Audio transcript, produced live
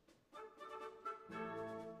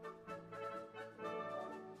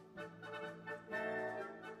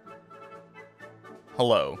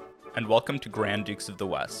Hello, and welcome to Grand Dukes of the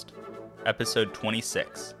West, Episode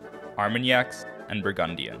 26, Armagnacs and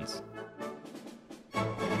Burgundians.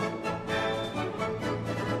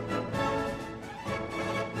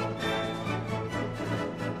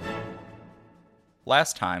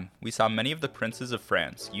 Last time, we saw many of the princes of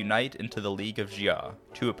France unite into the League of Gien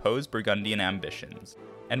to oppose Burgundian ambitions,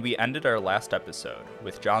 and we ended our last episode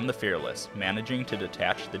with John the Fearless managing to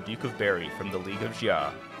detach the Duke of Berry from the League of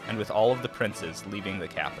Gien, and with all of the princes leaving the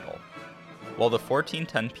capital. While the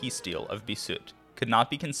 1410 peace deal of Bisut could not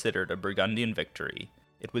be considered a Burgundian victory,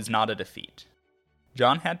 it was not a defeat.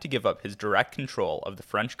 John had to give up his direct control of the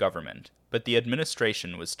French government, but the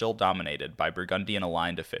administration was still dominated by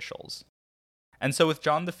Burgundian-aligned officials. And so with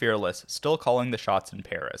John the Fearless still calling the shots in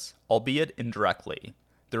Paris, albeit indirectly,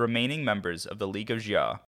 the remaining members of the League of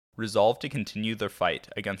Gien resolved to continue their fight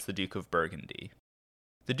against the Duke of Burgundy.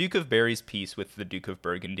 The Duke of Berry's peace with the Duke of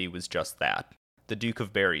Burgundy was just that, the Duke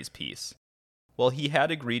of Berry's peace. While he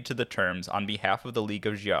had agreed to the terms on behalf of the League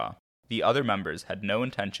of Gien, the other members had no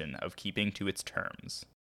intention of keeping to its terms.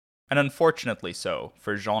 And unfortunately so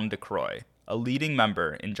for Jean de Croix, a leading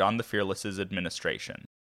member in John the Fearless's administration.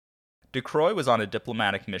 De Croix was on a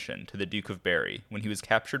diplomatic mission to the Duke of Berry when he was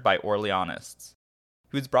captured by Orleanists.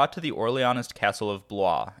 He was brought to the Orleanist castle of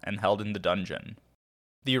Blois and held in the dungeon.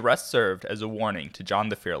 The arrest served as a warning to John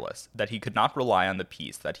the Fearless that he could not rely on the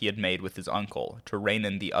peace that he had made with his uncle to rein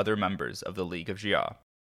in the other members of the League of Gien,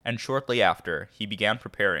 and shortly after, he began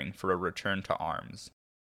preparing for a return to arms.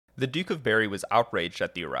 The Duke of Berry was outraged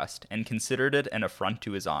at the arrest and considered it an affront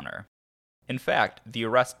to his honor. In fact, the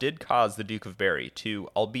arrest did cause the Duke of Berry to,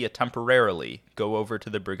 albeit temporarily, go over to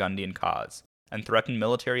the Burgundian cause, and threaten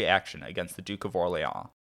military action against the Duke of Orleans.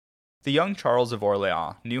 The young Charles of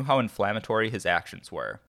Orleans knew how inflammatory his actions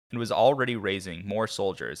were, and was already raising more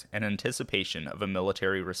soldiers in anticipation of a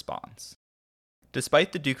military response.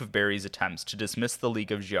 Despite the Duke of Berry's attempts to dismiss the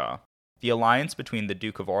League of Gien, the alliance between the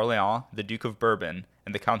Duke of Orleans, the Duke of Bourbon,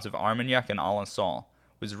 and the Counts of Armagnac and Alençon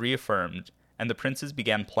was reaffirmed, and the princes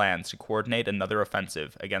began plans to coordinate another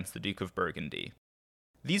offensive against the Duke of Burgundy.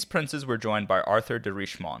 These princes were joined by Arthur de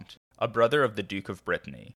Richemont, a brother of the Duke of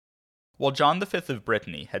Brittany. While John V of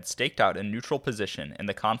Brittany had staked out a neutral position in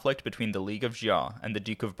the conflict between the League of Gien and the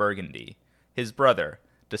Duke of Burgundy, his brother,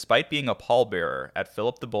 despite being a pallbearer at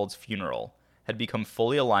Philip the Bold's funeral, had become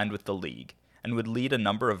fully aligned with the League, and would lead a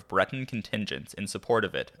number of Breton contingents in support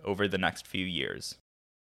of it over the next few years.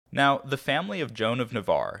 Now, the family of Joan of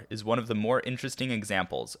Navarre is one of the more interesting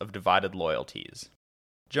examples of divided loyalties.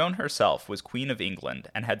 Joan herself was Queen of England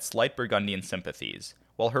and had slight Burgundian sympathies,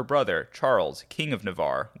 while her brother, Charles, King of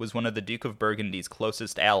Navarre, was one of the Duke of Burgundy's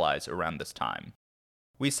closest allies around this time.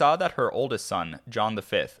 We saw that her oldest son, John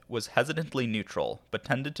V, was hesitantly neutral, but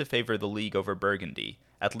tended to favor the League over Burgundy,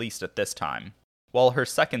 at least at this time, while her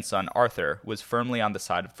second son, Arthur, was firmly on the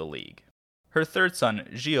side of the League. Her third son,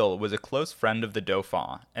 Gilles, was a close friend of the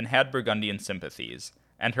Dauphin and had Burgundian sympathies,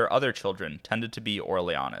 and her other children tended to be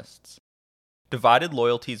Orleanists. Divided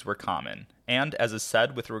loyalties were common, and, as is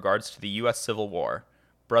said with regards to the U.S. Civil War,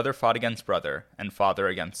 brother fought against brother and father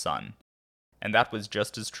against son, and that was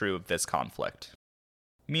just as true of this conflict.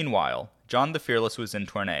 Meanwhile, John the Fearless was in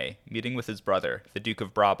Tournai, meeting with his brother, the Duke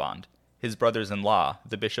of Brabant, his brothers-in-law,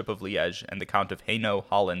 the Bishop of Liège and the Count of Hainaut,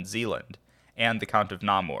 Holland, Zeeland, and the Count of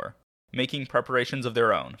Namur, making preparations of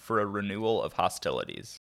their own for a renewal of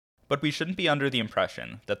hostilities. But we shouldn't be under the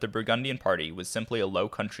impression that the Burgundian party was simply a Low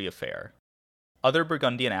Country affair. Other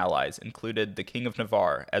Burgundian allies included the King of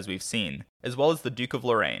Navarre, as we've seen, as well as the Duke of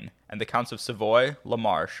Lorraine, and the Counts of Savoy, La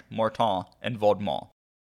Marche, Mortain, and Vaudemont.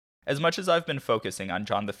 As much as I've been focusing on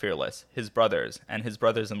John the Fearless, his brothers, and his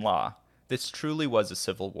brothers-in-law, this truly was a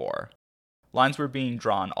civil war. Lines were being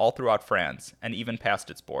drawn all throughout France, and even past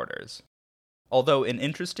its borders. Although an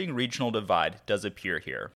interesting regional divide does appear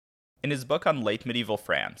here. In his book on late medieval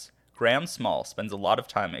France, Graham Small spends a lot of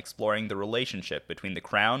time exploring the relationship between the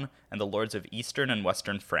crown and the lords of eastern and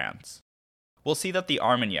western France. We'll see that the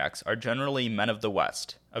Armagnacs are generally men of the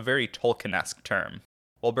west, a very Tolkien-esque term,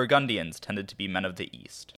 while Burgundians tended to be men of the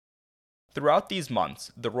east. Throughout these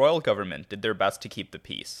months, the royal government did their best to keep the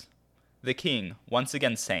peace. The king, once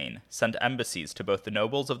again sane, sent embassies to both the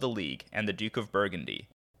nobles of the League and the Duke of Burgundy,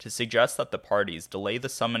 to suggest that the parties delay the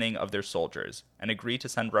summoning of their soldiers and agree to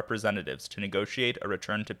send representatives to negotiate a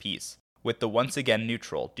return to peace, with the once again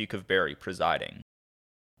neutral Duke of Berry presiding.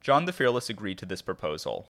 John the Fearless agreed to this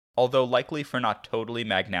proposal, although likely for not totally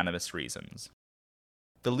magnanimous reasons.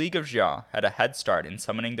 The League of Gien had a head start in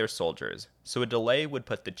summoning their soldiers, so a delay would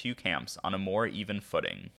put the two camps on a more even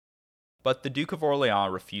footing. But the Duke of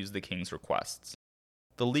Orleans refused the king's requests.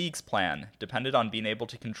 The League's plan depended on being able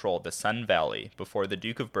to control the Seine Valley before the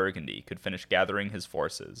Duke of Burgundy could finish gathering his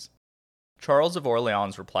forces. Charles of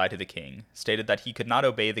Orleans' reply to the king stated that he could not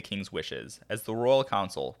obey the king's wishes, as the royal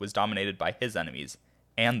council was dominated by his enemies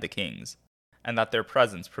and the king's, and that their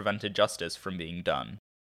presence prevented justice from being done.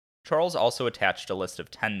 Charles also attached a list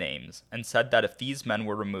of 10 names, and said that if these men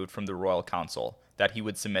were removed from the royal council, that he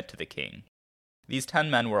would submit to the king. These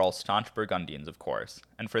 10 men were all staunch Burgundians, of course,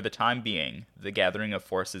 and for the time being, the gathering of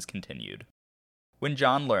forces continued. When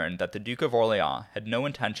John learned that the Duke of Orleans had no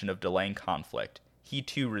intention of delaying conflict, he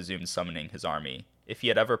too resumed summoning his army, if he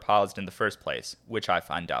had ever paused in the first place, which I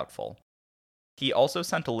find doubtful. He also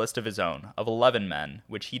sent a list of his own of 11 men,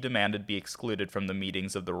 which he demanded be excluded from the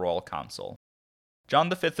meetings of the royal council. John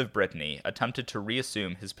V of Brittany attempted to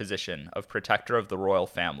reassume his position of protector of the royal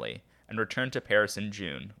family, and returned to Paris in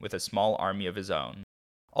June with a small army of his own,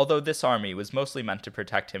 although this army was mostly meant to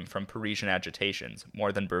protect him from Parisian agitations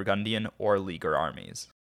more than Burgundian or Leaguer armies.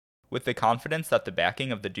 With the confidence that the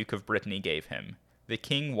backing of the Duke of Brittany gave him, the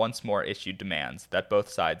king once more issued demands that both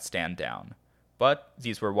sides stand down, but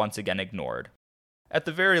these were once again ignored. At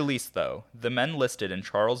the very least, though, the men listed in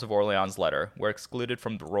Charles of Orleans' letter were excluded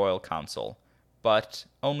from the royal council, but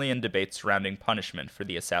only in debates surrounding punishment for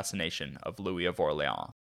the assassination of Louis of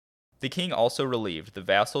Orleans. The king also relieved the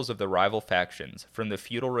vassals of the rival factions from the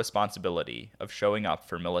feudal responsibility of showing up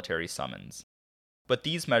for military summons. But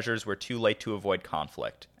these measures were too late to avoid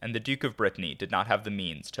conflict, and the Duke of Brittany did not have the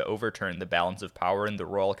means to overturn the balance of power in the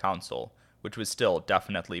royal council, which was still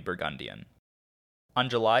definitely Burgundian. On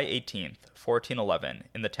July 18, 1411,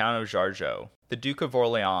 in the town of Jargeau, the Duke of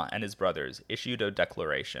Orleans and his brothers issued a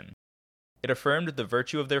declaration. It affirmed the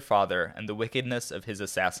virtue of their father and the wickedness of his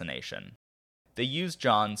assassination. They used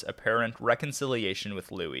John's apparent reconciliation with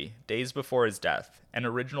Louis days before his death and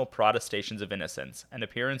original protestations of innocence and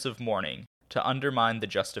appearance of mourning to undermine the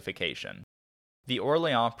justification. The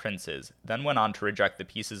Orleans princes then went on to reject the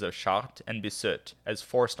pieces of Chartres and Bissuit as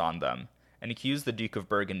forced on them, and accused the Duke of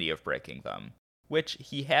Burgundy of breaking them, which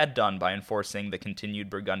he had done by enforcing the continued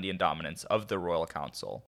Burgundian dominance of the royal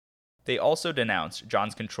council. They also denounced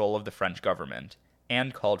John's control of the French government,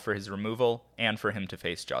 and called for his removal and for him to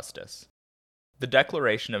face justice. The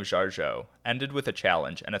declaration of Jargeau ended with a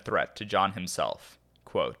challenge and a threat to John himself.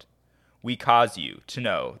 Quote, "We cause you to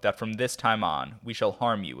know that from this time on we shall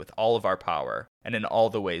harm you with all of our power, and in all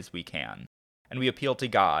the ways we can. And we appeal to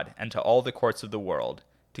God and to all the courts of the world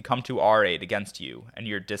to come to our aid against you and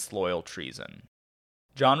your disloyal treason."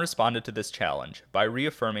 John responded to this challenge by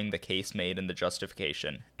reaffirming the case made in the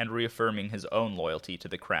justification and reaffirming his own loyalty to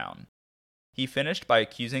the crown. He finished by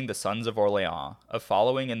accusing the sons of Orleans of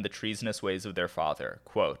following in the treasonous ways of their father,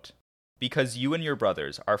 quote, "Because you and your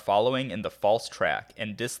brothers are following in the false track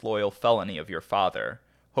and disloyal felony of your father,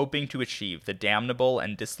 hoping to achieve the damnable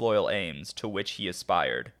and disloyal aims to which he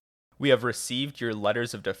aspired, we have received your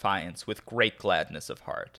letters of defiance with great gladness of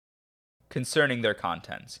heart. Concerning their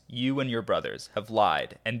contents, you and your brothers have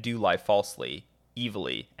lied and do lie falsely,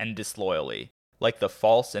 evilly, and disloyally, like the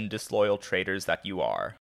false and disloyal traitors that you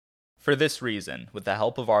are. For this reason, with the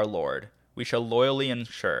help of our Lord, we shall loyally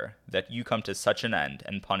ensure that you come to such an end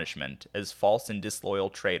and punishment as false and disloyal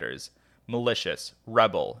traitors, malicious,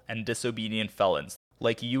 rebel, and disobedient felons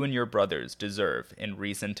like you and your brothers deserve in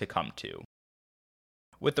reason to come to."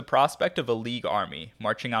 With the prospect of a League army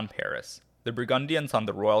marching on Paris, the Burgundians on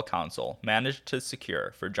the royal council managed to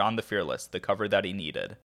secure for John the Fearless the cover that he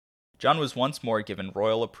needed. John was once more given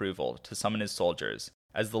royal approval to summon his soldiers,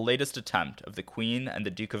 as the latest attempt of the Queen and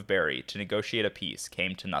the Duke of Berry to negotiate a peace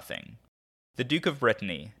came to nothing. The Duke of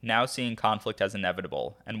Brittany, now seeing conflict as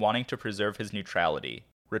inevitable and wanting to preserve his neutrality,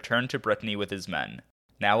 returned to Brittany with his men,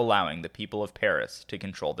 now allowing the people of Paris to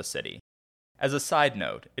control the city. As a side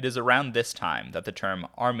note, it is around this time that the term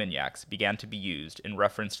Armagnacs began to be used in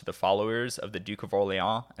reference to the followers of the Duke of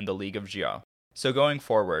Orleans and the League of Gien, so going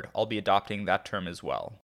forward I'll be adopting that term as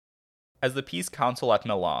well. As the peace council at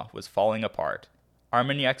Milan was falling apart,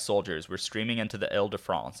 Armagnac soldiers were streaming into the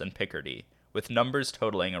Ile-de-France and Picardy, with numbers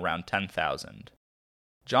totaling around 10,000.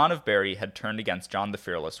 John of Berry had turned against John the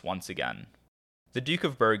Fearless once again. The Duke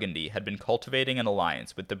of Burgundy had been cultivating an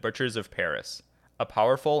alliance with the Butchers of Paris, a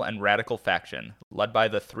powerful and radical faction led by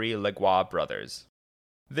the three Legois brothers.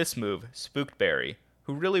 This move spooked Berry,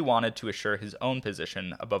 who really wanted to assure his own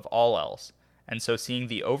position above all else, and so seeing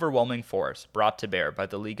the overwhelming force brought to bear by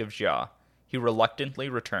the League of Gien, he reluctantly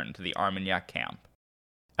returned to the Armagnac camp.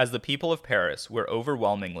 As the people of Paris were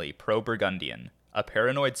overwhelmingly pro-Burgundian, a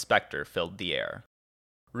paranoid specter filled the air.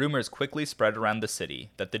 Rumors quickly spread around the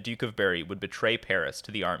city that the Duke of Berry would betray Paris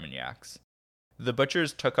to the Armagnacs. The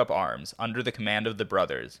butchers took up arms under the command of the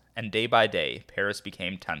brothers, and day by day Paris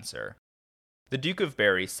became tenser. The Duke of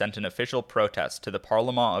Berry sent an official protest to the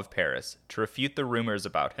Parlement of Paris to refute the rumors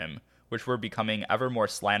about him, which were becoming ever more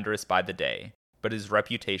slanderous by the day, but his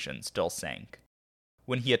reputation still sank.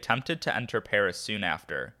 When he attempted to enter Paris soon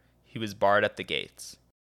after, he was barred at the gates.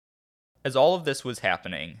 As all of this was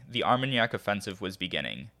happening, the Armagnac offensive was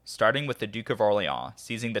beginning, starting with the Duke of Orléans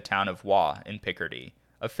seizing the town of Wa in Picardy,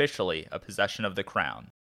 officially a possession of the crown.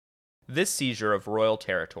 This seizure of royal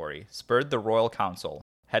territory spurred the royal council,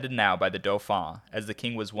 headed now by the Dauphin, as the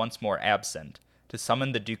king was once more absent, to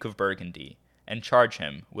summon the Duke of Burgundy, and charge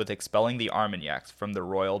him with expelling the Armagnacs from the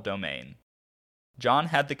royal domain. John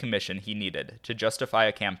had the commission he needed to justify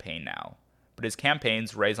a campaign now, but his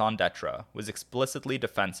campaign's raison d'etre was explicitly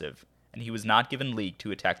defensive, and he was not given leave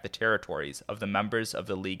to attack the territories of the members of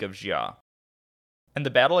the League of Gien. And the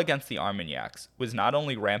battle against the Armagnacs was not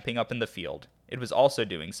only ramping up in the field, it was also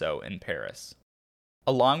doing so in Paris.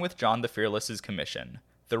 Along with John the Fearless's commission,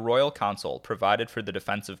 the royal council provided for the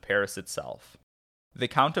defense of Paris itself. The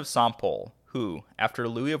Count of Saint-Pol, who, after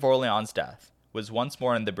Louis of Orléans' death, was once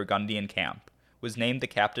more in the Burgundian camp, was named the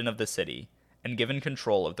captain of the city, and given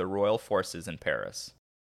control of the royal forces in Paris.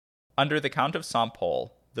 Under the Count of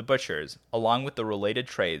Saint-Pol, the butchers, along with the related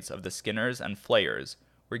trades of the skinners and flayers,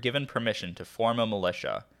 were given permission to form a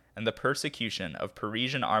militia, and the persecution of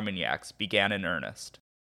Parisian Armagnacs began in earnest.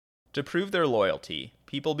 To prove their loyalty,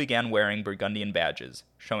 people began wearing Burgundian badges,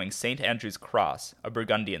 showing St. Andrew's Cross, a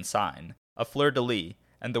Burgundian sign, a fleur-de-lis,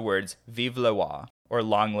 and the words Vive le Roi, or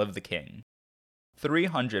Long Live the King.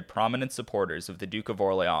 300 prominent supporters of the Duke of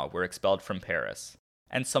Orléans were expelled from Paris,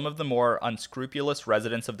 and some of the more unscrupulous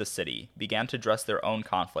residents of the city began to dress their own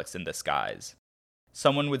conflicts in this guise.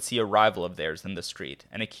 Someone would see a rival of theirs in the street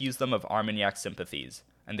and accuse them of Armagnac sympathies,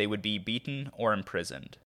 and they would be beaten or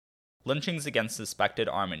imprisoned. Lynchings against suspected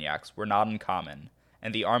Armagnacs were not uncommon,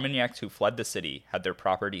 and the Armagnacs who fled the city had their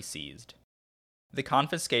property seized. The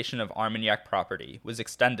confiscation of Armagnac property was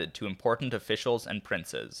extended to important officials and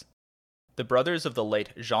princes. The brothers of the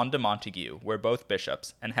late Jean de Montague were both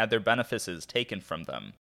bishops and had their benefices taken from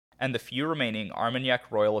them, and the few remaining Armagnac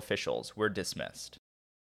royal officials were dismissed.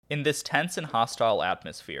 In this tense and hostile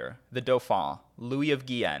atmosphere, the Dauphin, Louis of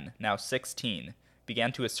Gien, now 16,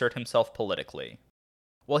 began to assert himself politically.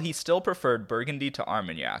 While he still preferred Burgundy to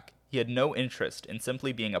Armagnac, he had no interest in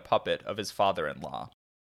simply being a puppet of his father-in-law.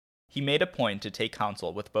 He made a point to take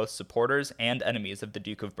counsel with both supporters and enemies of the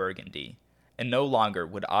Duke of Burgundy, and no longer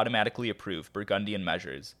would automatically approve Burgundian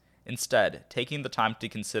measures, instead taking the time to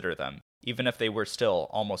consider them, even if they were still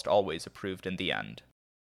almost always approved in the end.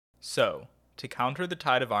 So, to counter the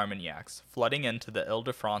tide of Armagnacs flooding into the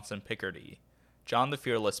Ile-de-France and Picardy, John the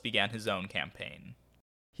Fearless began his own campaign.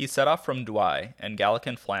 He set off from Douai and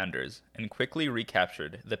Gallican Flanders and quickly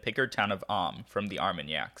recaptured the Picard town of Am from the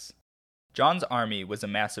Armagnacs. John's army was a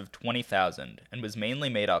massive 20,000 and was mainly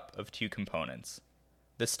made up of two components: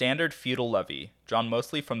 the standard feudal levy, drawn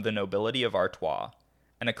mostly from the nobility of Artois,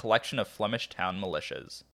 and a collection of Flemish town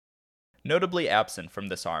militias. Notably absent from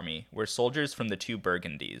this army were soldiers from the two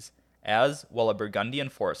Burgundies, as, while a Burgundian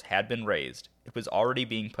force had been raised, it was already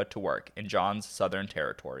being put to work in John's southern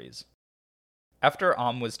territories. After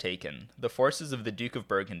Am was taken, the forces of the Duke of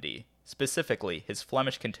Burgundy, specifically his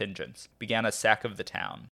Flemish contingents, began a sack of the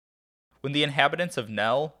town. When the inhabitants of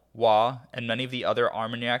Nel, Wa, and many of the other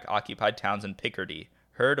Armagnac-occupied towns in Picardy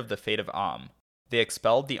heard of the fate of Am, they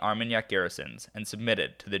expelled the Armagnac garrisons and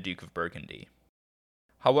submitted to the Duke of Burgundy.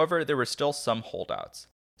 However, there were still some holdouts,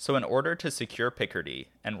 so in order to secure Picardy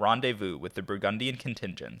and rendezvous with the Burgundian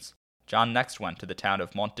contingents, John next went to the town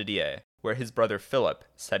of Montdidier, where his brother Philip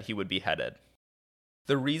said he would be headed.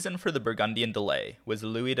 The reason for the Burgundian delay was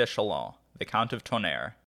Louis de Chalon, the Count of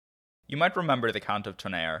Tonnerre. You might remember the Count of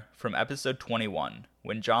Tonnerre from episode 21,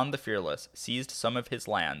 when John the Fearless seized some of his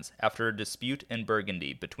lands after a dispute in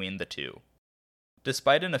Burgundy between the two.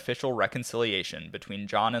 Despite an official reconciliation between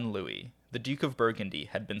John and Louis, the Duke of Burgundy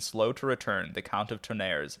had been slow to return the Count of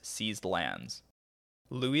Tonnerre's seized lands.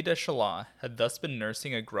 Louis de Chalon had thus been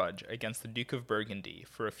nursing a grudge against the Duke of Burgundy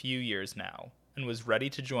for a few years now, and was ready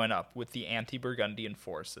to join up with the anti-Burgundian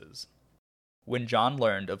forces. When John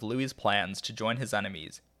learned of Louis's plans to join his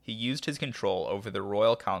enemies, he used his control over the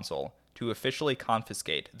royal council to officially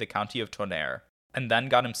confiscate the County of Tonnerre, and then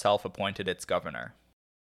got himself appointed its governor.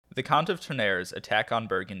 The Count of Tonnerre's attack on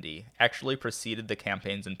Burgundy actually preceded the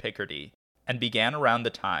campaigns in Picardy, and began around the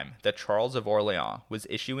time that Charles of Orléans was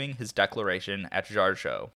issuing his declaration at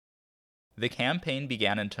Jargeau. The campaign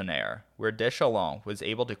began in Tonnerre, where de Chalon was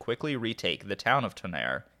able to quickly retake the town of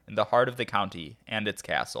Tonnerre in the heart of the county and its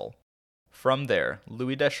castle. From there,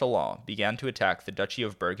 Louis de Chalon began to attack the Duchy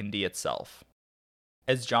of Burgundy itself.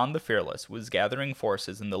 As John the Fearless was gathering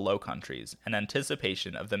forces in the Low Countries in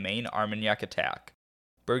anticipation of the main Armagnac attack,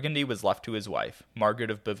 Burgundy was left to his wife, Margaret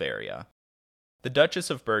of Bavaria. The Duchess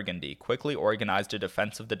of Burgundy quickly organized a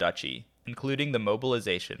defense of the duchy, including the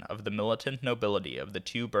mobilization of the militant nobility of the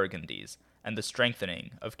two Burgundies and the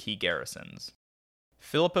strengthening of key garrisons.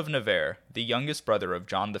 Philip of Navarre, the youngest brother of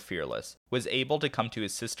John the Fearless, was able to come to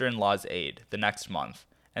his sister-in-law's aid the next month,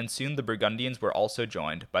 and soon the Burgundians were also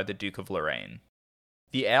joined by the Duke of Lorraine.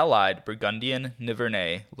 The allied Burgundian,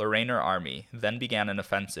 Nivernais, Lorrainer army then began an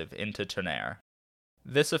offensive into Tonnerre.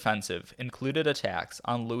 This offensive included attacks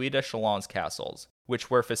on Louis de Chalon's castles, which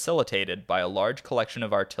were facilitated by a large collection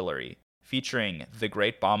of artillery, featuring the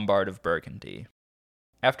Great Bombard of Burgundy.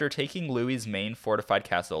 After taking Louis's main fortified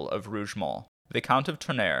castle of Rougemont, the Count of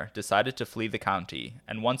Tonnerre decided to flee the county,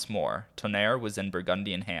 and once more, Tonnerre was in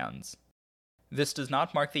Burgundian hands. This does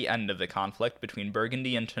not mark the end of the conflict between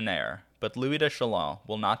Burgundy and Tonnerre, but Louis de Chalon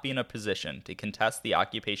will not be in a position to contest the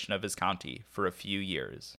occupation of his county for a few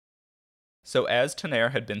years. So as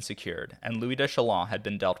Tonnerre had been secured and Louis de Chalon had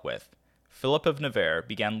been dealt with, Philip of Navarre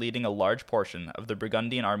began leading a large portion of the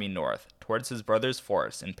Burgundian army north towards his brother's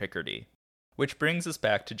force in Picardy. Which brings us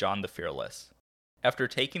back to John the Fearless. After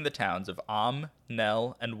taking the towns of Am,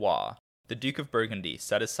 Nel, and Wa, the Duke of Burgundy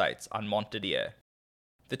set his sights on Montdidier.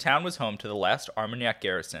 The town was home to the last Armagnac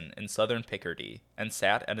garrison in southern Picardy and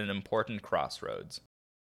sat at an important crossroads.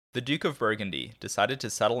 The Duke of Burgundy decided to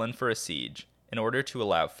settle in for a siege in order to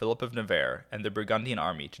allow Philip of Navarre and the Burgundian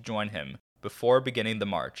army to join him before beginning the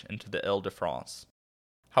march into the Ile-de-France.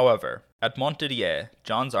 However, at Montdidier,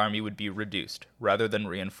 John's army would be reduced rather than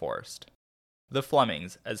reinforced. The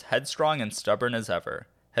Flemings, as headstrong and stubborn as ever,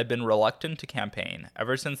 had been reluctant to campaign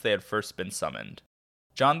ever since they had first been summoned.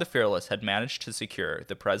 John the Fearless had managed to secure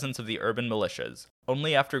the presence of the urban militias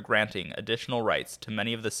only after granting additional rights to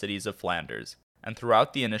many of the cities of Flanders, and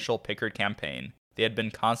throughout the initial Picard campaign, they had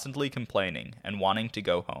been constantly complaining and wanting to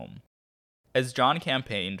go home. As John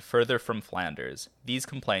campaigned further from Flanders, these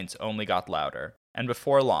complaints only got louder, and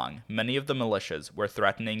before long, many of the militias were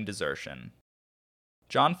threatening desertion.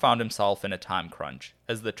 John found himself in a time crunch,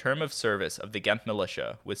 as the term of service of the Ghent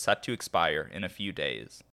militia was set to expire in a few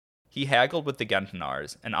days. He haggled with the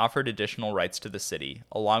Gentenars and offered additional rights to the city,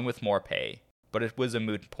 along with more pay, but it was a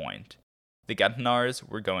moot point. The Gentenars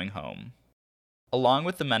were going home. Along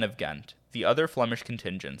with the men of Ghent, the other Flemish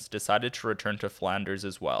contingents decided to return to Flanders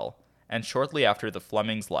as well, and shortly after the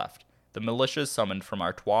Flemings left, the militias summoned from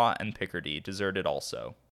Artois and Picardy deserted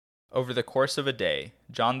also. Over the course of a day,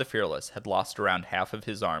 John the Fearless had lost around half of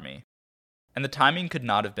his army. And the timing could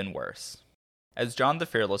not have been worse. As John the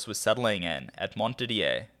Fearless was settling in at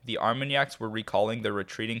Montdidier, the Armagnacs were recalling their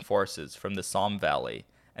retreating forces from the Somme Valley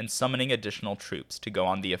and summoning additional troops to go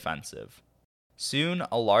on the offensive. Soon,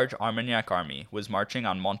 a large Armagnac army was marching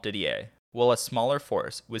on Montdidier, while a smaller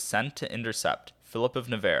force was sent to intercept Philip of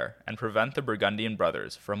Navarre and prevent the Burgundian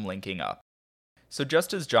brothers from linking up. So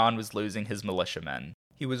just as John was losing his militiamen,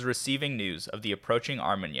 he was receiving news of the approaching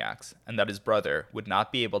Armagnacs and that his brother would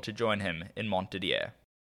not be able to join him in Montdidier.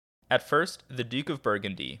 At first, the Duke of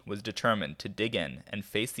Burgundy was determined to dig in and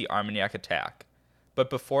face the Armagnac attack, but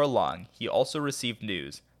before long he also received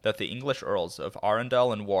news that the English Earls of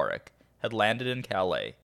Arundel and Warwick had landed in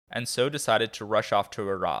Calais, and so decided to rush off to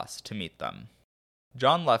Arras to meet them.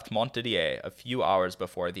 John left Montdidier a few hours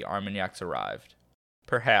before the Armagnacs arrived.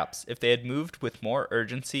 Perhaps, if they had moved with more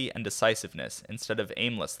urgency and decisiveness instead of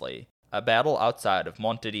aimlessly, a battle outside of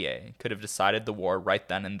Montdidier could have decided the war right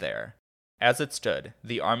then and there. As it stood,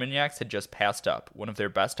 the Armagnacs had just passed up one of their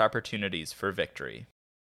best opportunities for victory.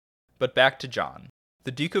 But back to John.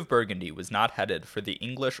 The Duke of Burgundy was not headed for the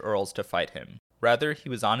English earls to fight him. Rather, he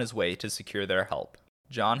was on his way to secure their help.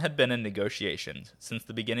 John had been in negotiations since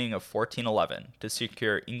the beginning of 1411 to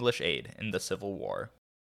secure English aid in the Civil War.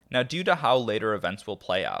 Now, due to how later events will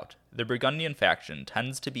play out, the Burgundian faction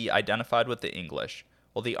tends to be identified with the English,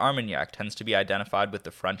 while the Armagnac tends to be identified with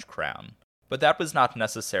the French crown. But that was not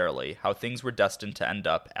necessarily how things were destined to end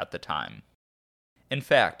up at the time. In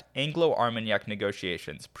fact, Anglo-Armagnac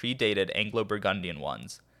negotiations predated Anglo-Burgundian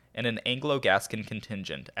ones, and an Anglo-Gascon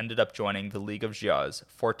contingent ended up joining the League of Gien's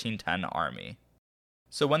 1410 army.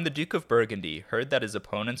 So when the Duke of Burgundy heard that his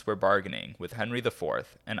opponents were bargaining with Henry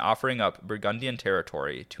IV and offering up Burgundian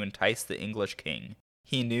territory to entice the English king,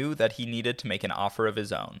 he knew that he needed to make an offer of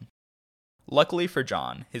his own. Luckily for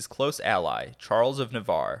John, his close ally, Charles of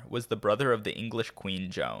Navarre, was the brother of the English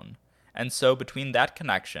Queen Joan, and so between that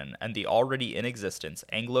connection and the already in existence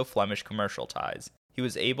Anglo-Flemish commercial ties, he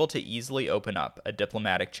was able to easily open up a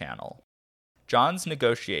diplomatic channel. John's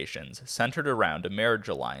negotiations centered around a marriage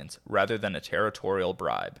alliance rather than a territorial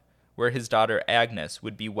bribe, where his daughter Agnes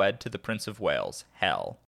would be wed to the Prince of Wales,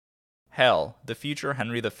 Hal. Hal, the future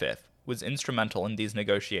Henry V, was instrumental in these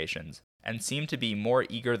negotiations and seemed to be more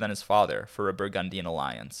eager than his father for a Burgundian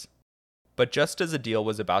alliance. But just as a deal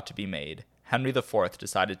was about to be made, Henry IV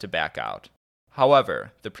decided to back out.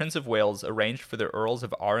 However, the Prince of Wales arranged for the Earls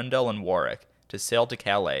of Arundel and Warwick to sail to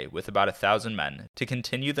Calais with about 1,000 men to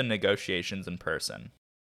continue the negotiations in person.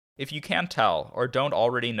 If you can't tell, or don't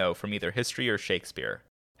already know from either history or Shakespeare,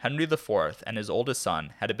 Henry IV and his oldest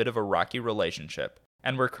son had a bit of a rocky relationship,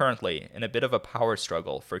 and were currently in a bit of a power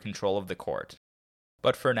struggle for control of the court.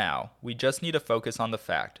 But for now, we just need to focus on the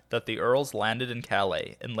fact that the Earls landed in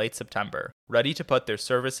Calais in late September, ready to put their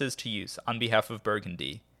services to use on behalf of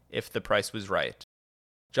Burgundy, if the price was right.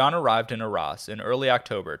 John arrived in Arras in early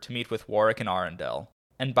October to meet with Warwick and Arundel,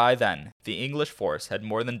 and by then, the English force had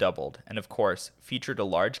more than doubled and of course featured a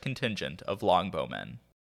large contingent of longbowmen.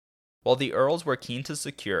 While the Earls were keen to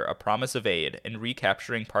secure a promise of aid in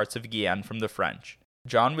recapturing parts of Gien from the French,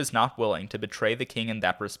 John was not willing to betray the king in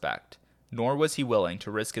that respect, nor was he willing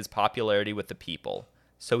to risk his popularity with the people,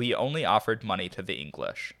 so he only offered money to the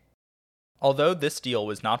English. Although this deal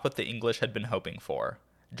was not what the English had been hoping for,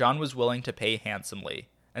 John was willing to pay handsomely,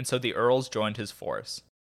 and so the Earls joined his force.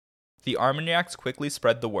 The Armagnacs quickly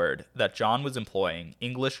spread the word that John was employing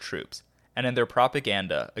English troops, and in their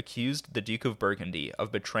propaganda accused the Duke of Burgundy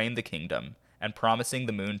of betraying the kingdom and promising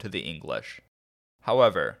the moon to the English.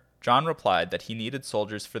 However, John replied that he needed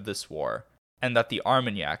soldiers for this war, and that the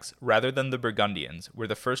Armagnacs, rather than the Burgundians, were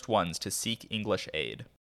the first ones to seek English aid.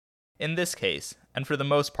 In this case, and for the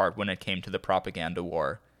most part when it came to the propaganda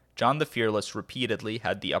war, John the Fearless repeatedly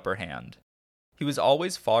had the upper hand. He was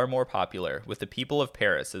always far more popular with the people of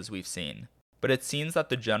Paris, as we've seen, but it seems that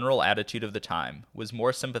the general attitude of the time was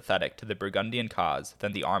more sympathetic to the Burgundian cause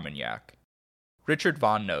than the Armagnac. Richard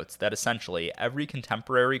Vaughan notes that essentially every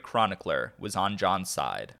contemporary chronicler was on John's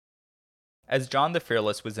side. As John the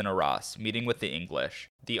Fearless was in Arras meeting with the English,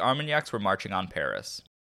 the Armagnacs were marching on Paris.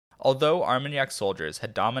 Although Armagnac soldiers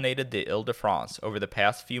had dominated the Ile-de-France over the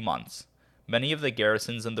past few months, many of the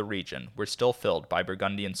garrisons in the region were still filled by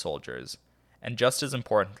Burgundian soldiers, and just as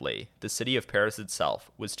importantly, the city of Paris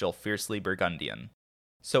itself was still fiercely Burgundian.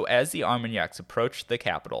 So as the Armagnacs approached the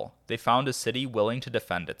capital, they found a city willing to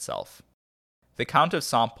defend itself. The Count of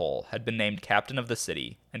Saint-Pol had been named captain of the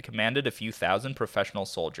city and commanded a few thousand professional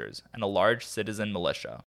soldiers and a large citizen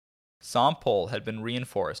militia. Saint-Pol had been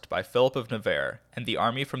reinforced by Philip of Navarre and the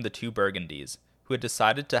army from the two Burgundies, who had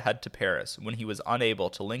decided to head to Paris when he was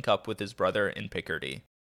unable to link up with his brother in Picardy.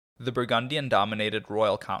 The Burgundian-dominated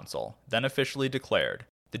royal council then officially declared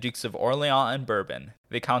the Dukes of Orléans and Bourbon,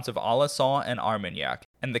 the Counts of Alençon and Armagnac,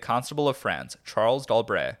 and the Constable of France, Charles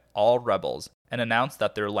d'Albret, all rebels, and announced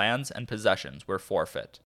that their lands and possessions were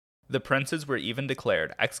forfeit. The princes were even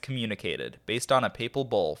declared excommunicated based on a papal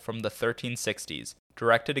bull from the 1360s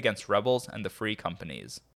directed against rebels and the free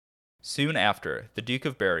companies. Soon after, the Duke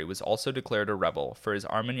of Berry was also declared a rebel for his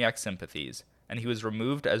Armagnac sympathies, and he was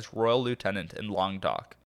removed as royal lieutenant in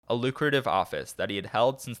Languedoc, a lucrative office that he had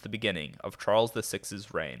held since the beginning of Charles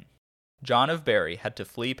VI's reign. John of Berry had to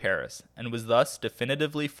flee Paris, and was thus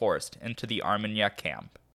definitively forced into the Armagnac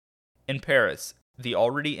camp. In Paris, the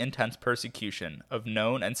already intense persecution of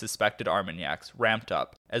known and suspected Armagnacs ramped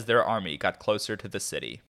up as their army got closer to the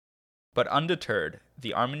city. But undeterred,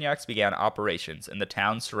 the Armagnacs began operations in the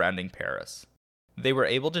towns surrounding Paris. They were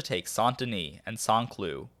able to take Saint-Denis and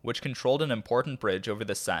Saint-Cloud, which controlled an important bridge over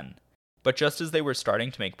the Seine. But just as they were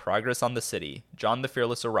starting to make progress on the city, John the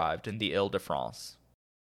Fearless arrived in the Ile-de-France.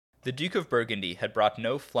 The Duke of Burgundy had brought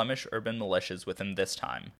no Flemish urban militias with him this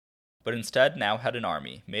time, but instead now had an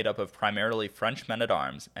army made up of primarily French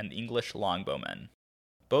men-at-arms and English longbowmen.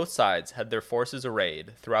 Both sides had their forces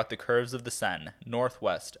arrayed throughout the curves of the Seine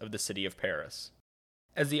northwest of the city of Paris.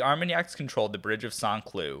 As the Armagnacs controlled the bridge of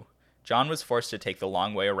Saint-Cloud, John was forced to take the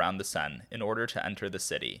long way around the Seine in order to enter the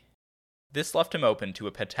city. This left him open to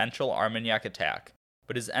a potential Armagnac attack,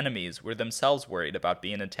 but his enemies were themselves worried about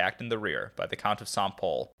being attacked in the rear by the Count of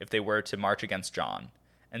Saint-Pol if they were to march against John,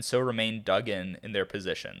 and so remained dug in their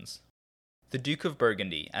positions. The Duke of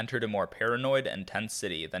Burgundy entered a more paranoid and tense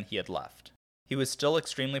city than he had left. He was still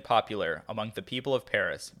extremely popular among the people of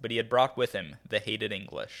Paris, but he had brought with him the hated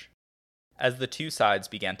English. As the two sides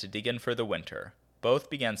began to dig in for the winter, both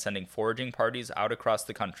began sending foraging parties out across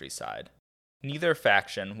the countryside. Neither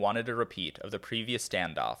faction wanted a repeat of the previous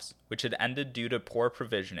standoffs, which had ended due to poor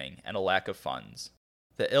provisioning and a lack of funds.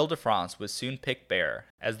 The Ile-de-France was soon picked bare,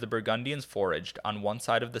 as the Burgundians foraged on one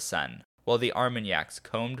side of the Seine, while the Armagnacs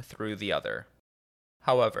combed through the other.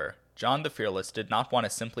 However, John the Fearless did not want to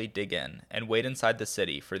simply dig in and wait inside the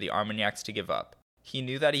city for the Armagnacs to give up. He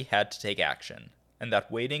knew that he had to take action, and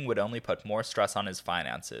that waiting would only put more stress on his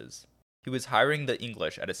finances. He was hiring the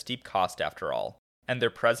English at a steep cost after all, and their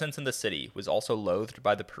presence in the city was also loathed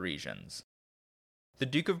by the Parisians. The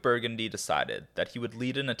Duke of Burgundy decided that he would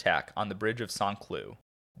lead an attack on the bridge of Saint-Cloud.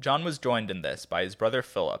 John was joined in this by his brother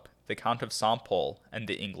Philip, the Count of Saint-Pol, and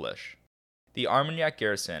the English. The Armagnac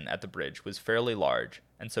garrison at the bridge was fairly large,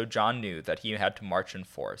 and so John knew that he had to march in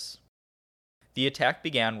force. The attack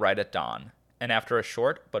began right at dawn, and after a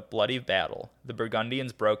short but bloody battle, the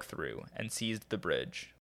Burgundians broke through and seized the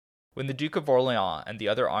bridge. When the Duke of Orleans and the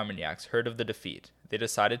other Armagnacs heard of the defeat, they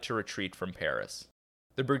decided to retreat from Paris.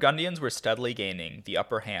 The Burgundians were steadily gaining the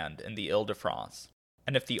upper hand in the Ile-de-France,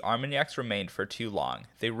 and if the Armagnacs remained for too long,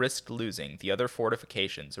 they risked losing the other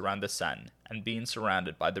fortifications around the Seine and being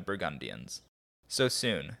surrounded by the Burgundians. So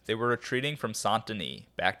soon, they were retreating from Saint-Denis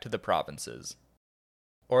back to the provinces.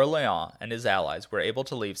 Orleans and his allies were able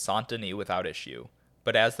to leave Saint-Denis without issue,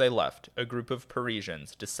 but as they left, a group of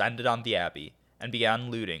Parisians descended on the abbey and began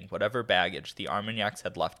looting whatever baggage the Armagnacs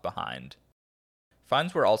had left behind.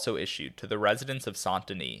 Fines were also issued to the residents of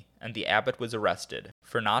Saint-Denis, and the abbot was arrested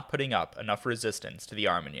for not putting up enough resistance to the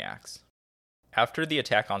Armagnacs. After the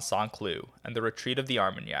attack on Saint-Cloud and the retreat of the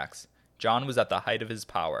Armagnacs, John was at the height of his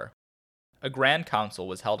power. A grand council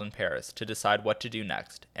was held in Paris to decide what to do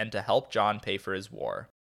next and to help John pay for his war.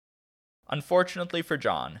 Unfortunately for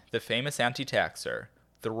John, the famous anti-taxer,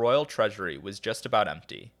 the royal treasury was just about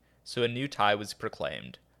empty, so a new tithe was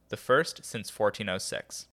proclaimed, the first since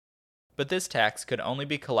 1406. But this tax could only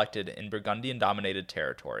be collected in Burgundian-dominated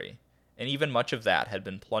territory, and even much of that had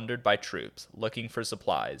been plundered by troops looking for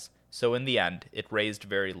supplies, so in the end it raised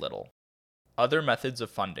very little. Other methods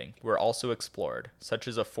of funding were also explored, such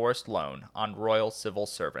as a forced loan on royal civil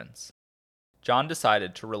servants. John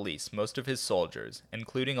decided to release most of his soldiers,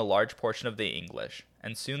 including a large portion of the English,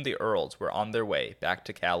 and soon the earls were on their way back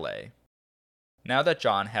to Calais. Now that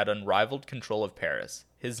John had unrivaled control of Paris,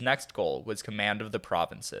 his next goal was command of the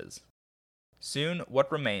provinces. Soon,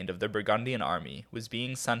 what remained of the Burgundian army was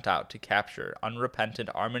being sent out to capture unrepentant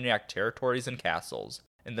Armagnac territories and castles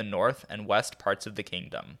in the north and west parts of the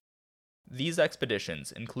kingdom. These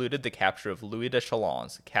expeditions included the capture of Louis de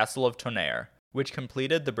Chalon's castle of Tonnerre, which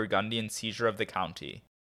completed the Burgundian seizure of the county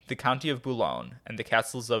of Boulogne, and the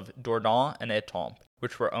castles of Dordogne and Étampes,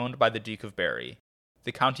 which were owned by the Duke of Berry,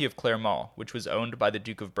 the county of Clermont, which was owned by the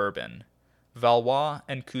Duke of Bourbon, Valois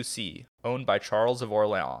and Coucy, owned by Charles of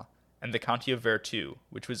Orleans, and the county of Vertus,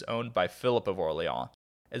 which was owned by Philip of Orleans,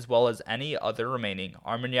 as well as any other remaining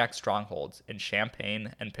Armagnac strongholds in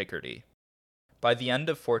Champagne and Picardy. By the end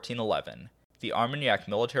of 1411, the Armagnac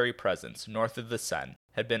military presence north of the Seine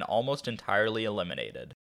had been almost entirely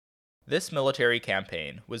eliminated. This military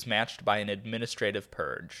campaign was matched by an administrative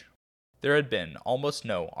purge. There had been almost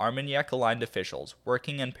no Armagnac-aligned officials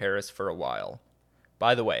working in Paris for a while.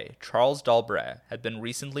 By the way, Charles d'Albret had been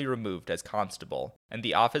recently removed as constable, and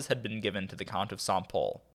the office had been given to the Count of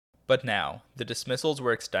Saint-Pol. But now, the dismissals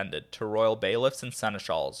were extended to royal bailiffs and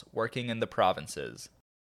seneschals working in the provinces.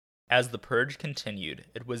 As the purge continued,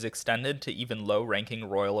 it was extended to even low-ranking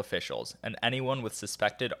royal officials and anyone with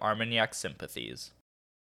suspected Armagnac sympathies.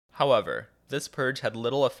 However, this purge had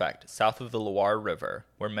little effect south of the Loire River,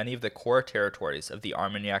 where many of the core territories of the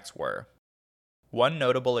Armagnacs were. One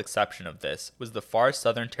notable exception of this was the far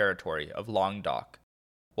southern territory of Languedoc.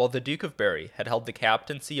 While the Duke of Berry had held the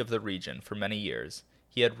captaincy of the region for many years,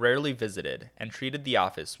 he had rarely visited and treated the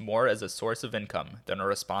office more as a source of income than a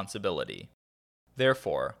responsibility.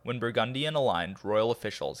 Therefore, when Burgundian-aligned royal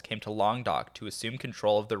officials came to Languedoc to assume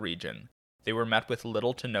control of the region, they were met with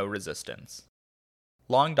little to no resistance.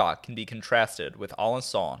 Languedoc can be contrasted with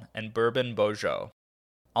Alençon and Bourbon-Beaujeu.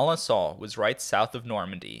 Alençon was right south of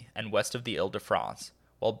Normandy and west of the Ile-de-France,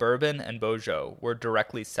 while Bourbon and Beaujeu were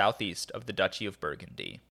directly southeast of the Duchy of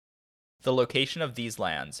Burgundy. The location of these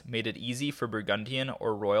lands made it easy for Burgundian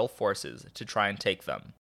or royal forces to try and take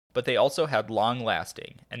them, but they also had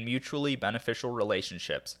long-lasting and mutually beneficial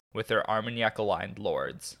relationships with their Armagnac-aligned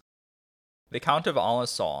lords. The Count of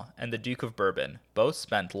Alençon and the Duke of Bourbon both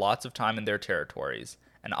spent lots of time in their territories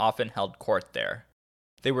and often held court there.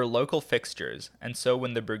 They were local fixtures, and so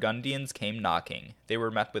when the Burgundians came knocking, they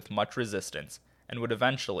were met with much resistance and would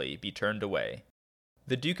eventually be turned away.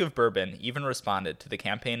 The Duke of Bourbon even responded to the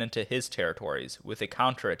campaign into his territories with a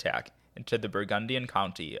counterattack into the Burgundian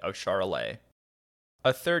county of Charolais.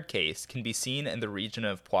 A third case can be seen in the region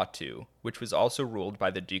of Poitou, which was also ruled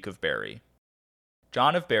by the Duke of Berry.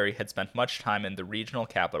 John of Berry had spent much time in the regional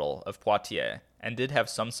capital of Poitiers and did have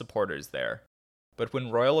some supporters there. But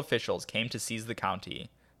when royal officials came to seize the county,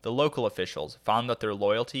 the local officials found that their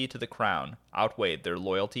loyalty to the crown outweighed their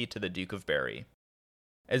loyalty to the Duke of Berry.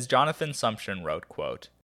 As Jonathan Sumption wrote, quote,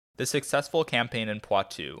 "The successful campaign in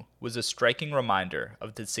Poitou was a striking reminder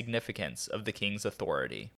of the significance of the king's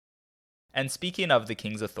authority." And speaking of the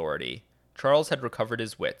king's authority, Charles had recovered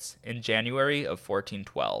his wits in January of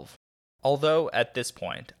 1412. Although, at this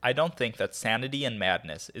point, I don't think that sanity and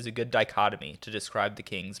madness is a good dichotomy to describe the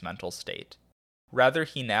king's mental state. Rather,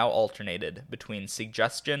 he now alternated between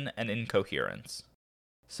suggestion and incoherence.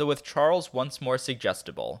 So with Charles once more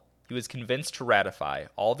suggestible, he was convinced to ratify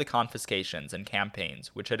all the confiscations and campaigns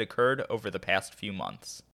which had occurred over the past few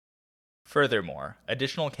months. Furthermore,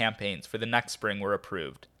 additional campaigns for the next spring were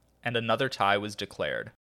approved, and another taille was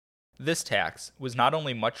declared. This tax was not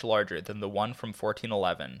only much larger than the one from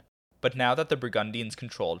 1411, but now that the Burgundians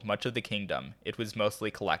controlled much of the kingdom, it was mostly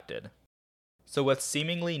collected. So with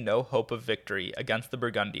seemingly no hope of victory against the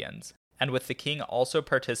Burgundians, and with the king also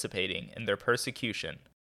participating in their persecution,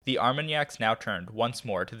 the Armagnacs now turned once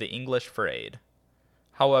more to the English for aid.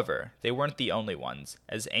 However, they weren't the only ones,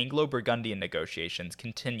 as Anglo-Burgundian negotiations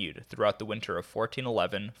continued throughout the winter of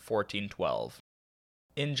 1411-1412.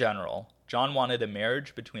 In general, John wanted a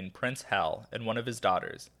marriage between Prince Hal and one of his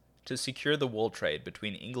daughters, to secure the wool trade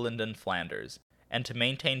between England and Flanders, and to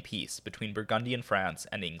maintain peace between Burgundian France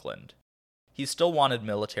and England. He still wanted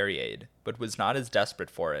military aid, but was not as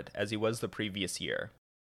desperate for it as he was the previous year.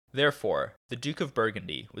 Therefore, the Duke of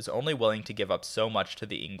Burgundy was only willing to give up so much to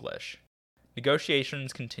the English.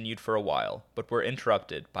 Negotiations continued for a while, but were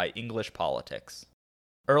interrupted by English politics.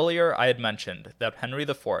 Earlier I had mentioned that Henry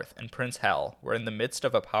IV and Prince Hal were in the midst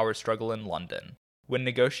of a power struggle in London. When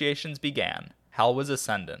negotiations began, Hal was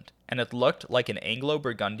ascendant, and it looked like an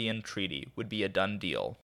Anglo-Burgundian treaty would be a done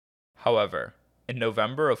deal. However, in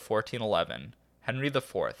November of 1411, Henry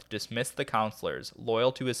IV dismissed the councillors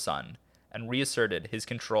loyal to his son and reasserted his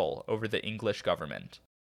control over the English government.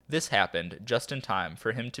 This happened just in time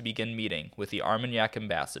for him to begin meeting with the Armagnac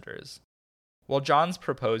ambassadors. While John's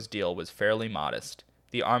proposed deal was fairly modest,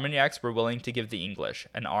 the Armagnacs were willing to give the English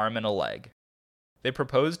an arm and a leg. They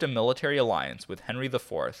proposed a military alliance with Henry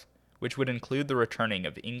IV, which would include the returning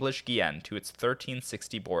of English Gien to its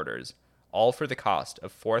 1360 borders, all for the cost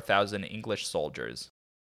of 4,000 English soldiers.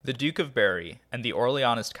 The Duke of Berry and the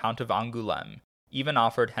Orleanist Count of Angoulême even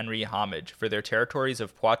offered Henry homage for their territories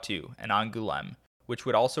of Poitou and Angoulême, which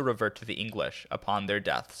would also revert to the English upon their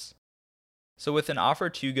deaths. So with an offer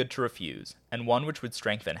too good to refuse, and one which would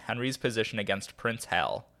strengthen Henry's position against Prince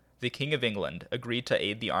Hal, the King of England agreed to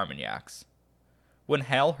aid the Armagnacs. When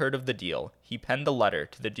Hal heard of the deal, he penned a letter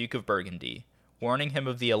to the Duke of Burgundy, warning him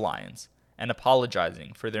of the alliance, and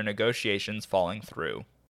apologizing for their negotiations falling through.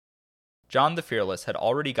 John the Fearless had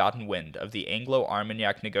already gotten wind of the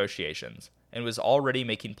Anglo-Armagnac negotiations, and was already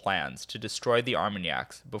making plans to destroy the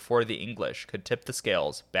Armagnacs before the English could tip the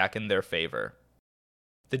scales back in their favor.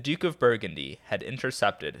 The Duke of Burgundy had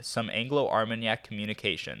intercepted some Anglo-Armagnac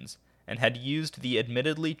communications, and had used the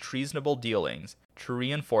admittedly treasonable dealings to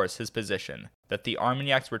reinforce his position that the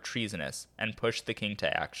Armagnacs were treasonous and pushed the king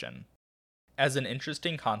to action. As an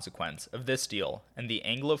interesting consequence of this deal and the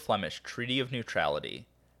Anglo-Flemish Treaty of Neutrality,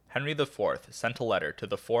 Henry IV sent a letter to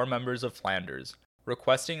the 4 members of Flanders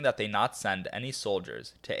requesting that they not send any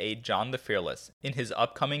soldiers to aid John the Fearless in his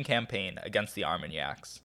upcoming campaign against the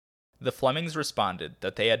Armagnacs. The Flemings responded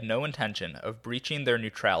that they had no intention of breaching their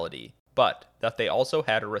neutrality, but that they also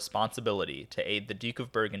had a responsibility to aid the Duke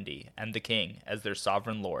of Burgundy and the king as their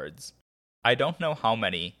sovereign lords. I don't know how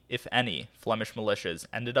many, if any, Flemish militias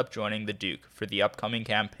ended up joining the Duke for the upcoming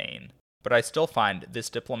campaign, but I still find this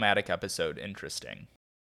diplomatic episode interesting.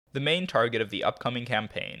 The main target of the upcoming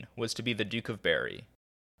campaign was to be the Duke of Berry.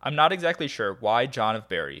 I'm not exactly sure why John of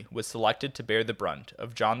Berry was selected to bear the brunt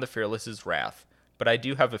of John the Fearless's wrath, but I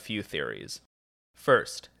do have a few theories.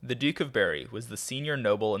 First, the Duke of Berry was the senior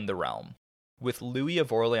noble in the realm. With Louis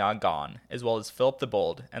of Orleans gone, as well as Philip the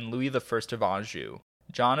Bold and Louis I of Anjou,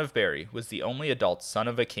 John of Berry was the only adult son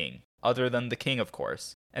of a king, other than the king of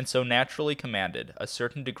course, and so naturally commanded a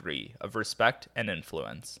certain degree of respect and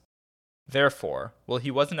influence. Therefore, while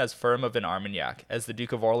he wasn't as firm of an Armagnac as the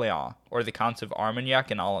Duke of Orleans or the Counts of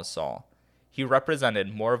Armagnac and Alençon, he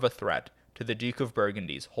represented more of a threat to the Duke of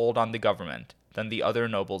Burgundy's hold on the government than the other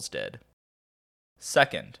nobles did.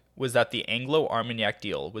 Second was that the Anglo-Armagnac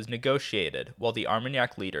deal was negotiated while the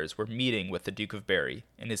Armagnac leaders were meeting with the Duke of Berry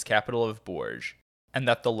in his capital of Bourges, and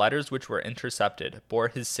that the letters which were intercepted bore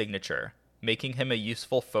his signature, making him a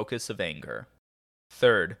useful focus of anger.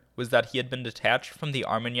 Third was that he had been detached from the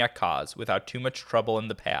Armagnac cause without too much trouble in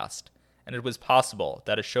the past, and it was possible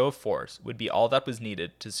that a show of force would be all that was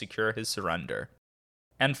needed to secure his surrender.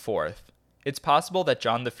 And fourth, It's possible that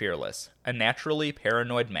John the Fearless, a naturally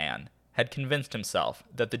paranoid man, had convinced himself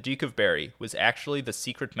that the Duke of Berry was actually the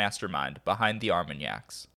secret mastermind behind the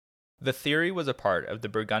Armagnacs. The theory was a part of the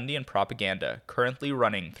Burgundian propaganda currently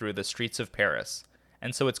running through the streets of Paris,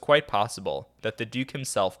 and so it's quite possible that the Duke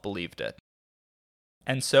himself believed it.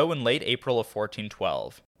 And so in late April of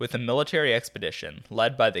 1412, with a military expedition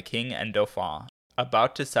led by the King and Dauphin,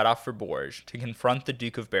 about to set off for Bourges to confront the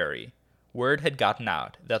Duke of Berry, word had gotten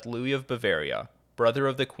out that Louis of Bavaria, brother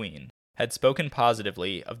of the Queen, had spoken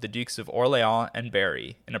positively of the Dukes of Orléans and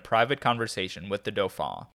Berry in a private conversation with the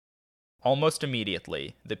Dauphin. Almost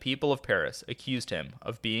immediately, the people of Paris accused him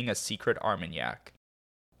of being a secret Armagnac.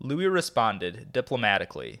 Louis responded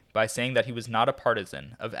diplomatically by saying that he was not a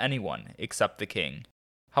partisan of anyone except the king.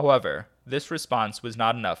 However, this response was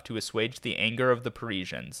not enough to assuage the anger of the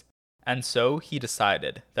Parisians, and so he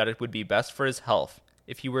decided that it would be best for his health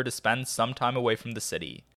if he were to spend some time away from the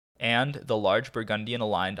city, and the large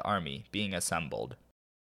Burgundian-aligned army being assembled.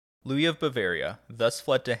 Louis of Bavaria thus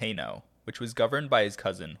fled to Hainaut, which was governed by his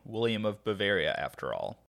cousin William of Bavaria after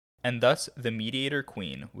all, and thus the mediator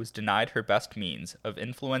queen was denied her best means of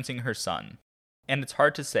influencing her son, and it's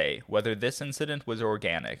hard to say whether this incident was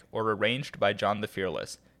organic or arranged by John the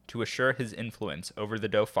Fearless to assure his influence over the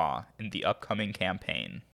Dauphin in the upcoming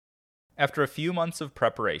campaign. After a few months of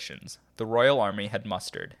preparations, the royal army had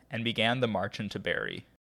mustered and began the march into Berry.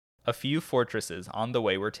 A few fortresses on the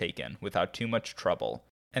way were taken without too much trouble,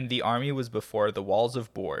 and the army was before the walls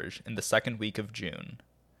of Bourges in the second week of June.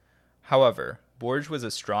 However, Bourges was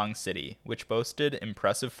a strong city which boasted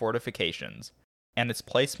impressive fortifications, and its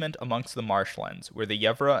placement amongst the marshlands where the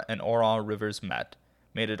Yevre and Oron rivers met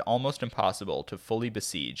made it almost impossible to fully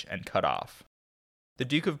besiege and cut off. The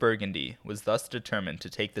Duke of Burgundy was thus determined to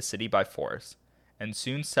take the city by force, and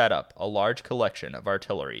soon set up a large collection of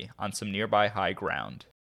artillery on some nearby high ground.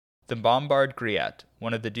 The bombard Griette,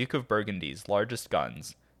 one of the Duke of Burgundy's largest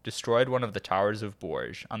guns, destroyed one of the towers of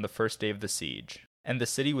Bourges on the first day of the siege, and the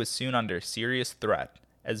city was soon under serious threat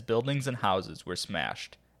as buildings and houses were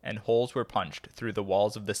smashed, and holes were punched through the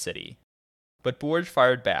walls of the city. But Bourges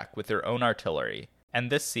fired back with their own artillery, and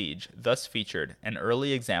this siege thus featured an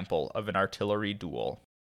early example of an artillery duel.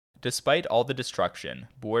 Despite all the destruction,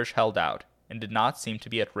 Bourges held out, and did not seem to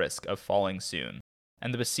be at risk of falling soon,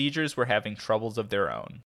 and the besiegers were having troubles of their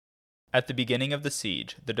own. At the beginning of the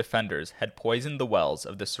siege, the defenders had poisoned the wells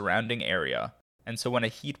of the surrounding area, and so when a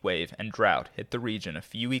heat wave and drought hit the region a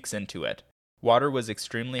few weeks into it, water was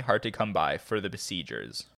extremely hard to come by for the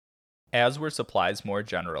besiegers. As were supplies more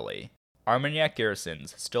generally. Armagnac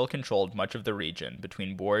garrisons still controlled much of the region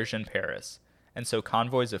between Bourges and Paris, and so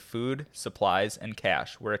convoys of food, supplies, and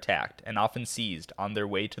cash were attacked and often seized on their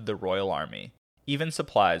way to the royal army. Even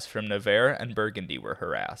supplies from Navarre and Burgundy were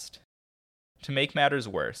harassed. To make matters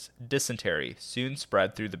worse, dysentery soon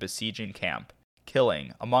spread through the besieging camp,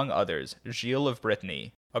 killing, among others, Gilles of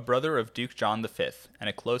Brittany, a brother of Duke John V and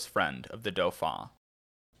a close friend of the Dauphin.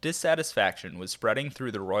 Dissatisfaction was spreading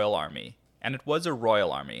through the royal army, and it was a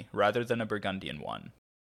royal army rather than a Burgundian one.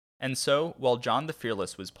 And so, while John the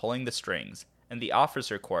Fearless was pulling the strings, and the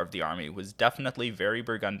officer corps of the army was definitely very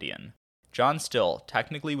Burgundian, John still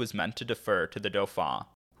technically was meant to defer to the Dauphin,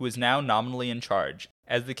 who was now nominally in charge,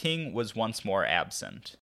 as the king was once more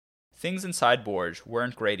absent. Things inside Bourges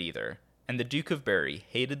weren't great either, and the Duke of Berry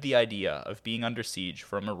hated the idea of being under siege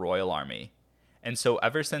from a royal army, and so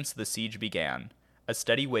ever since the siege began, a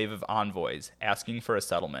steady wave of envoys asking for a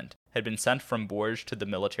settlement had been sent from Bourges to the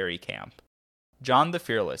military camp. John the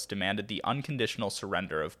Fearless demanded the unconditional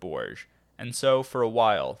surrender of Bourges, and so for a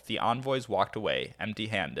while the envoys walked away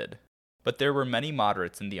empty-handed. But there were many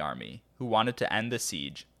moderates in the army who wanted to end the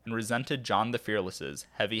siege and resented John the Fearless's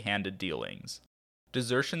heavy-handed dealings.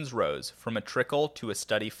 Desertions rose from a trickle to a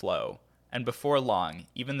steady flow, and before long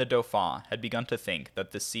even the Dauphin had begun to think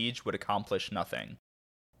that the siege would accomplish nothing.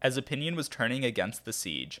 As opinion was turning against the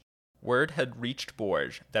siege, word had reached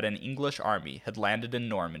Bourges that an English army had landed in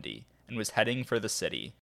Normandy and was heading for the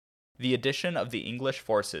city. The addition of the English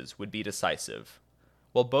forces would be decisive.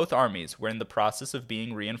 While both armies were in the process of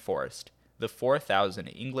being reinforced, the 4,000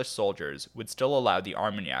 English soldiers would still allow the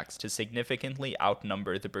Armagnacs to significantly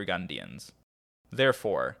outnumber the Burgundians.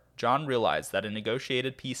 Therefore, John realized that a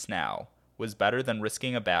negotiated peace now was better than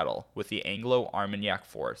risking a battle with the Anglo-Armagnac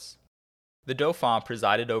force. The Dauphin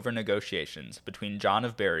presided over negotiations between John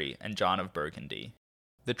of Berry and John of Burgundy.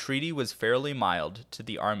 The treaty was fairly mild to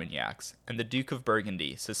the Armagnacs, and the Duke of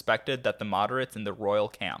Burgundy suspected that the moderates in the royal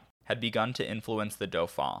camp had begun to influence the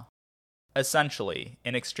Dauphin. Essentially,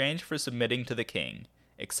 in exchange for submitting to the king,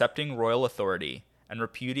 accepting royal authority, and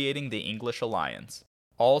repudiating the English alliance,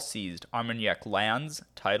 all seized Armagnac lands,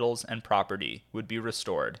 titles, and property would be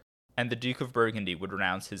restored, and the Duke of Burgundy would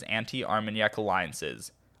renounce his anti-Armagnac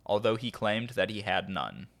alliances, although he claimed that he had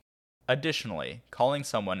none. Additionally, calling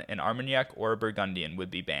someone an Armagnac or a Burgundian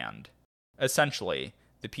would be banned. Essentially,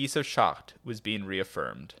 the Peace of Chartres was being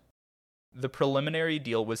reaffirmed. The preliminary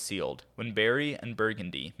deal was sealed when Berry and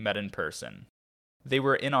Burgundy met in person. They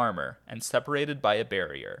were in armor and separated by a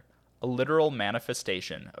barrier, a literal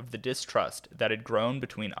manifestation of the distrust that had grown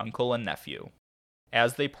between uncle and nephew.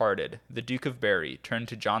 As they parted, the Duke of Berry turned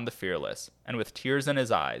to John the Fearless, and with tears in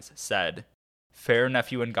his eyes, said, "Fair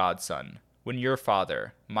nephew and godson, when your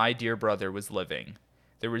father, my dear brother, was living,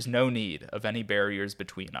 there was no need of any barriers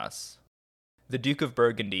between us." The Duke of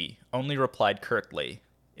Burgundy only replied curtly,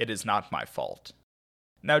 "It is not my fault."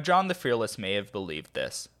 Now John the Fearless may have believed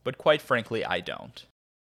this, but quite frankly I don't.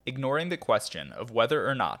 Ignoring the question of whether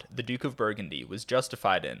or not the Duke of Burgundy was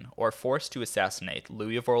justified in or forced to assassinate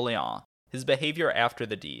Louis of Orleans, his behavior after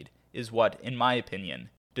the deed is what, in my opinion,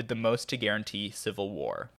 did the most to guarantee civil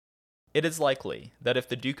war. It is likely that if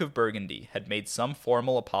the Duke of Burgundy had made some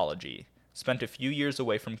formal apology, spent a few years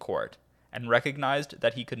away from court, and recognized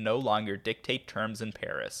that he could no longer dictate terms in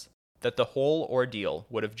Paris, that the whole ordeal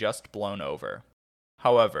would have just blown over.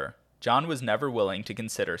 However, John was never willing to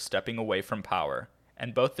consider stepping away from power,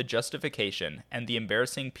 and both the justification and the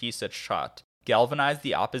embarrassing peace at Chartres galvanized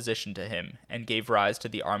the opposition to him and gave rise to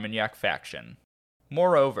the Armagnac faction.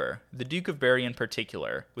 Moreover, the Duke of Berry in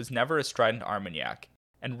particular was never a strident Armagnac,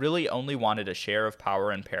 and really only wanted a share of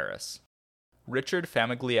power in Paris. Richard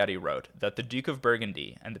Famiglietti wrote that the Duke of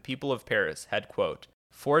Burgundy and the people of Paris had, quote,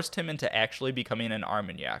 forced him into actually becoming an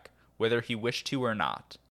Armagnac, whether he wished to or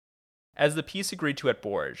not. As the peace agreed to at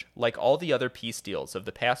Bourges, like all the other peace deals of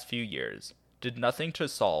the past few years, did nothing to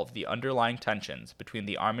solve the underlying tensions between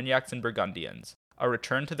the Armagnacs and Burgundians, a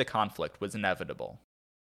return to the conflict was inevitable.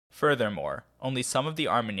 Furthermore, only some of the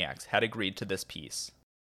Armagnacs had agreed to this peace.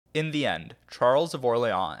 In the end, Charles of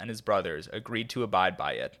Orleans and his brothers agreed to abide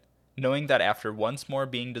by it, knowing that after once more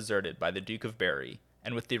being deserted by the Duke of Berry,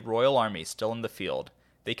 and with the royal army still in the field,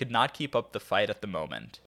 they could not keep up the fight at the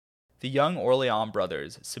moment. The young Orleans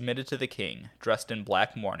brothers submitted to the king, dressed in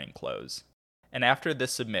black mourning clothes. And after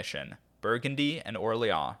this submission, Burgundy and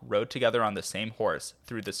Orleans rode together on the same horse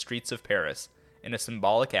through the streets of Paris in a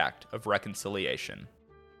symbolic act of reconciliation.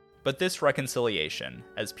 But this reconciliation,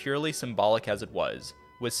 as purely symbolic as it was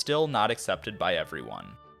still not accepted by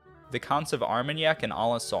everyone. The Counts of Armagnac and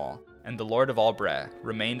Alençon and the Lord of Albret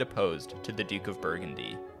remained opposed to the Duke of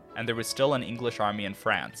Burgundy, and there was still an English army in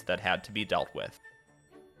France that had to be dealt with.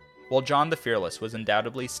 While John the Fearless was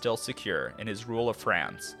undoubtedly still secure in his rule of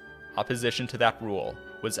France, opposition to that rule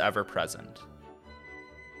was ever present.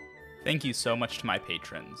 Thank you so much to my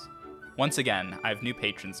patrons. Once again, I have new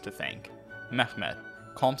patrons to thank. Mehmet,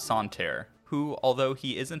 Comte Santerre, who, although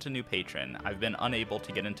he isn't a new patron, I've been unable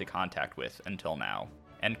to get into contact with until now,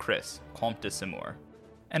 and Chris, Comte de Semur.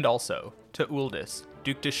 And also, to Uldis,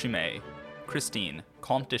 Duc de Chimay, Christine,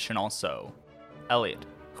 Comte de Chenonceau, Elliot,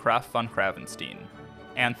 Graf von Gravenstein,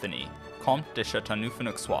 Anthony, Comte de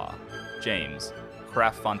Chateauneuf-en-Auxois, James,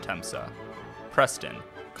 Graf von Temsa, Preston,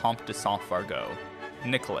 Comte de Saint-Fargeau,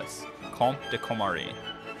 Nicholas, Comte de Comari,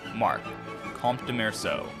 Mark, Comte de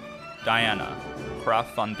Meursault, Diana,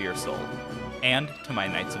 Graf von Beersel, and to my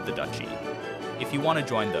Knights of the Duchy. If you want to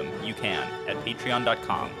join them, you can at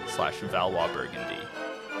patreon.com/ValoisBurgundy.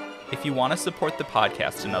 If you want to support the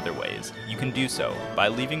podcast in other ways, you can do so by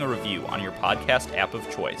leaving a review on your podcast app of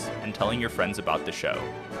choice and telling your friends about the show.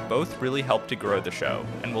 Both really help to grow the show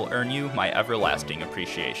and will earn you my everlasting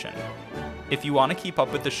appreciation. If you want to keep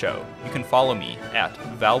up with the show, you can follow me at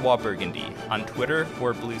ValoisBurgundy on Twitter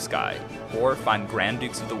or Blue Sky, or find Grand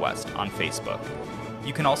Dukes of the West on Facebook.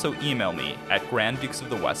 You can also email me at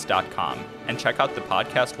granddukesofthewest.com and check out the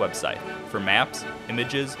podcast website for maps,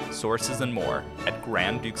 images, sources, and more at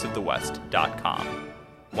granddukesofthewest.com.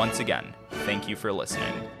 Once again, thank you for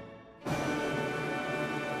listening.